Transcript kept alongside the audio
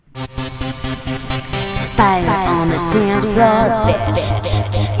fire on the dance floor, bitch.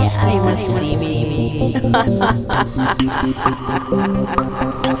 Yeah, you will see me.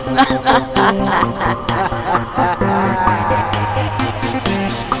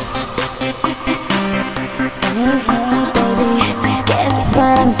 Hey, baby, guess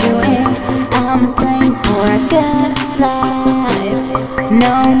what I'm doing? I'm praying for a good life.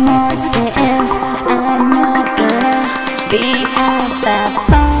 No more sins. I'm not gonna be at that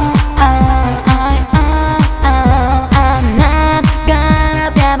bar. I'm not gonna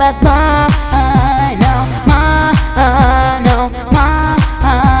be at that bar. No more, no more.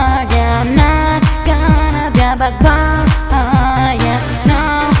 Yeah, I'm not gonna be at that bar. Yeah, no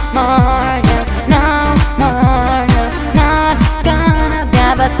more. Yeah, no more. No, not gonna be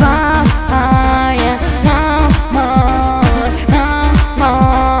at that bar. Yeah, no more. No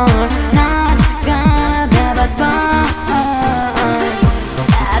more. Not gonna be at that bar.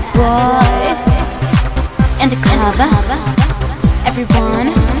 Bad boy in the club. Everyone,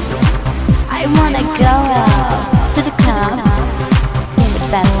 I wanna go to the club with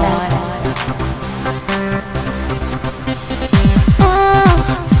bad boy. Oh,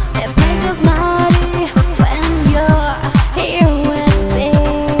 it feels so naughty when you're here with me.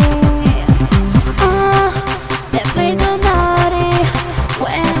 Oh, it feels so naughty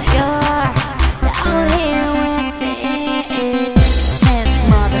when you're down here with me. Dance,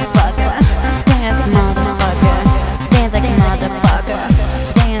 motherfucker. Dance, motherfucker. Dance like a motherfucker.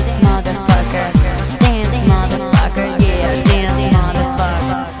 Dance, motherfucker. Dance, motherfucker. Yeah, dance,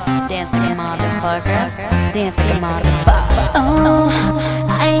 motherfucker. Dance like a motherfucker. Dance like a motherfucker. Oh,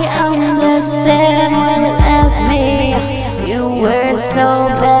 I understand when you left me. You were so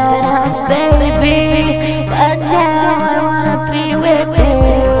bad off, baby. But now I wanna be with you.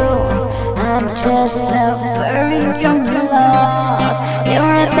 I'm just so buried from your love. You're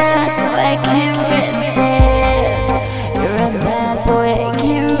a bad boy, I can't resist. You're a bad boy, I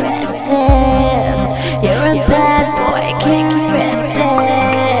can't resist. You're a bad boy, I can't resist.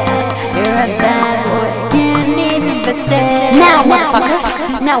 You're a bad boy, can't even resist. Now, motherfuckers,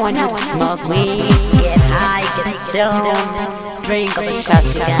 now I know to smoke weed, get high, get stoned, drink all the shots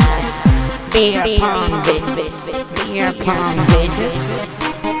you got. Beer pong, bitches. Beer pong, bitches.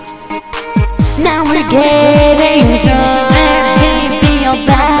 Now we're getting drunk and we'll be all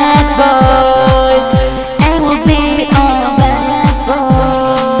bad boys. And we'll be all bad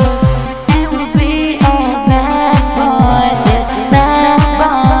boys. And we'll be all bad boys. Yeah, bad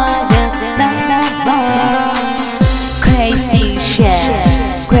boys. Yeah, bad boys. Crazy shit.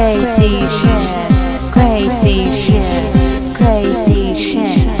 Crazy shit. Crazy shit. Crazy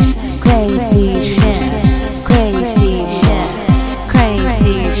shit. Crazy shit. Crazy shit.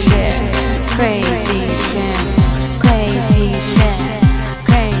 Crazy shit. Crazy shit, crazy shit,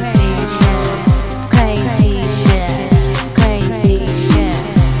 crazy shit, crazy shit, crazy shit,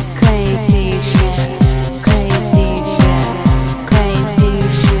 crazy shit, crazy shit, crazy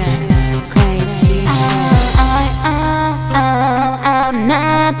shit, crazy shit. I'm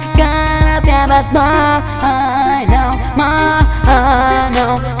not gonna be a bad boy no more, no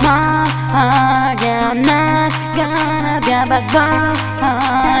more. Yeah, I'm not gonna be a bad boy.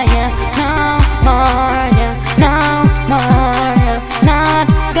 Yeah, no more. Yeah, no more. Yeah, not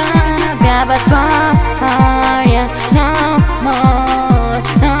gonna be a bad boy. Yeah, no more.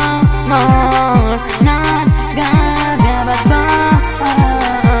 No more. Not gonna be a bad boy.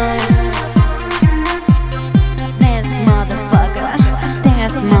 Dance, motherfucker.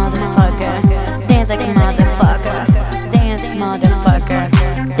 Dance, motherfucker. Dance like a motherfucker. Dance, motherfucker.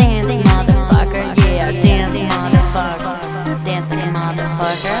 Dance, motherfucker. Yeah, dance, motherfucker. Dance like a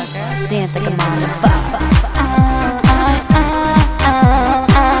motherfucker. Dance like a motherfucker.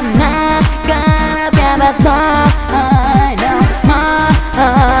 I'm not gonna be a bad boy no more,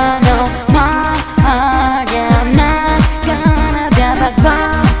 no more. Yeah, I'm not gonna be a bad boy.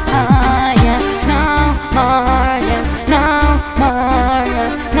 Yeah, no more. Yeah, no more.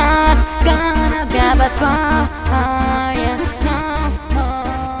 Yeah, not gonna be a bad boy.